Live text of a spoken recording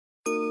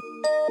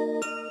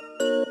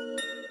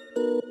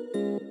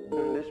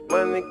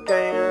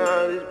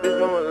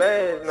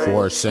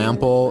For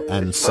sample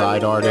and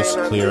side artist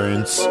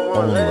clearance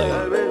only.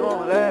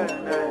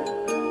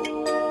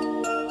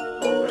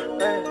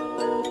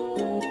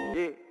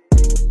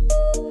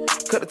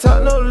 Cut the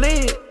top, no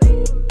lid.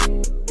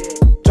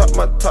 Drop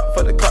my top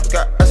for the cops,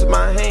 got ice in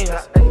my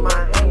hands.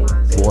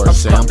 For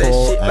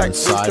sample and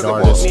side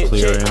artist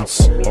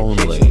clearance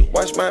only.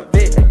 Watch my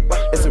bit,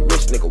 it's a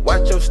rich nigga,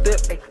 watch your step.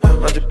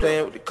 I'm just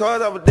playing with the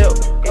cards I was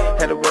dealt.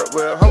 Had to work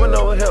real hard with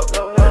no help.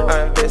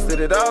 I invested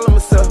it all in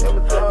myself.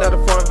 Now the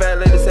foreign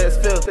valet just has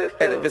filled.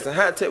 Had to visit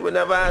high tech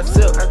whenever I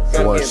sip.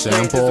 For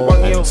sample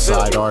and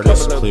side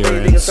artist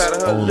clearance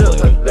only.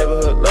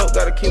 Neighborhood low,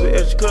 gotta keep it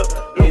extra cook.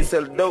 You ain't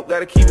sell dope,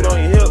 gotta keep it on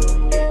your hip.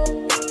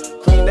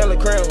 Clean Della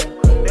Crown,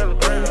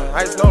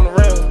 ice on the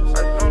rim.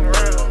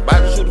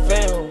 About to shoot a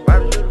film.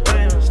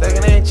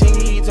 Stacking that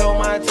chingy, he told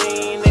my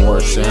team. For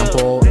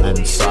sample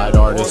and side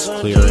artist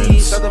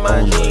clearance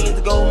only.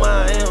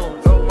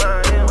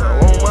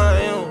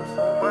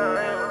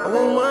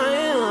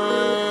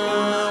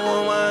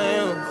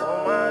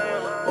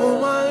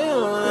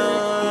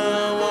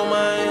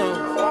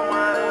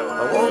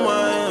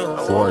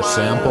 For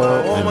sample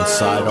and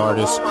side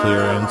artist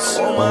clearance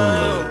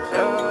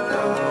only.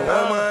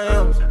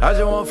 I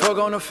just want fuck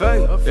on the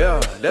face, yeah.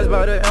 That's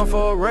about the M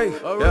for a race,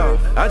 yeah.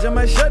 I just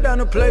might shut down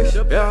the place,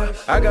 yeah.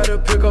 I gotta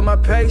pick up my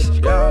pace,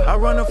 yeah. I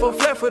run up for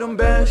flat for them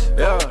bands,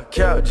 yeah.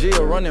 Cal G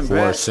or running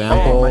back. For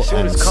sample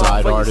and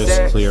side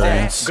artist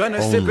clearance Gunna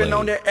only. sipping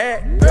on that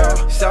act,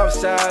 yeah. South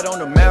side on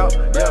the map,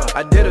 yeah.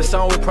 I did a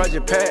song with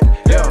Project Pat,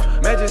 yeah.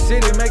 Magic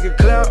City make it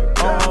clap,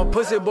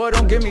 pussy boy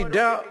don't give me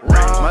doubt.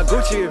 My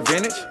Gucci is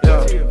vintage,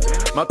 yeah.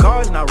 My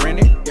car's not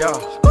rented, yeah.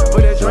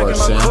 Put that drink in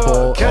my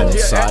sample car, and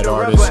side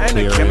artist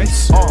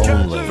clearance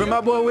only. Free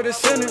my boy with a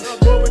sentence,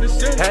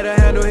 had to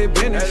handle his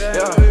business,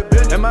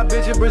 yeah. And my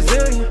bitch is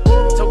Brazilian,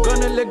 so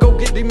gonna let go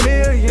get the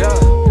million,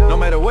 yeah. No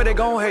matter what they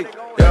gon' hate,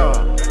 yeah.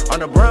 On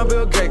the brown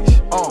Bill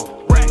Gates,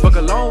 fuck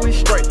a long way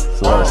straight.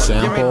 For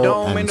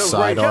sample and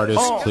side artist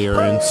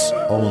clearance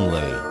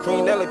only.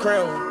 Clean Della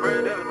Crown,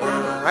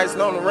 ice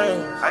on the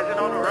rim.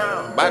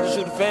 About to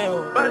shoot a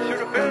film.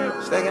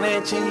 Stacking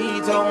that chingy,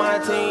 he told my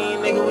team,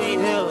 nigga, we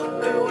here.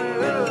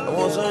 I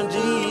want some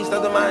G's,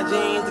 stuck in my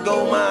jeans to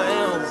go my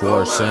M.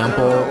 For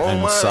sample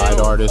and side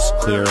artist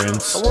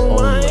clearance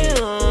only.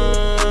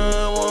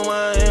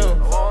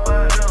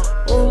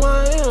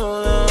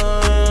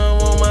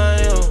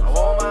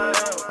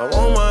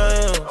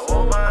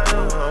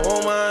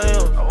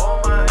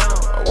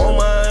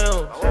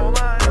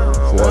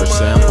 For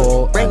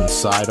sample and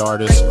side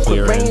artist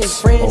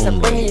clearance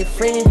only.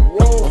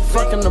 I'm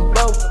fucking the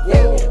boat,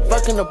 yeah.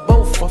 Fucking the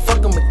boat, I'm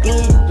fucking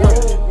again.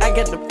 I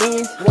got the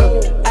pins,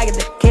 I got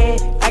the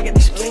cash, I got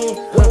the skin,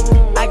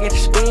 I got the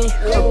spin.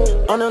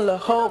 On a little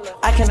hole,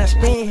 I cannot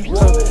spin.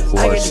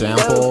 For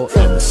sample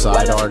and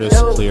side artist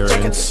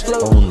clearance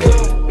only.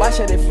 Watch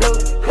how they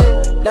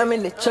float. I'm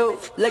in the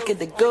choke, look at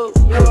the goat,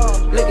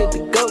 look at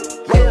the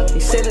goat. He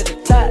sit at the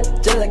top,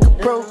 just like a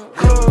pro.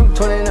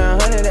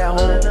 2900 at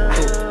home,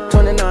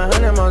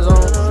 2900 my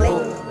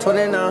zone,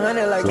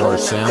 2900 like For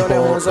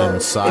sample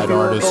and side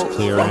artist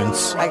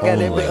clearance I got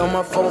that bit on only.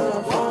 my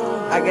phone,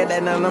 I got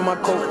that down on my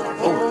coat.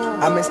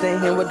 I've been staying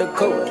here with the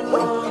coat.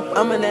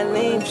 I'm in that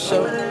lame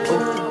show.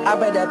 I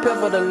bet that pill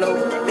for the low.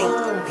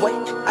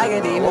 Wait, I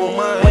got it on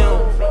my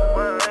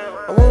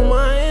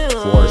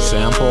For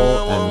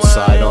sample and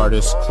side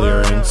artist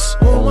clearance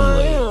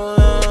only.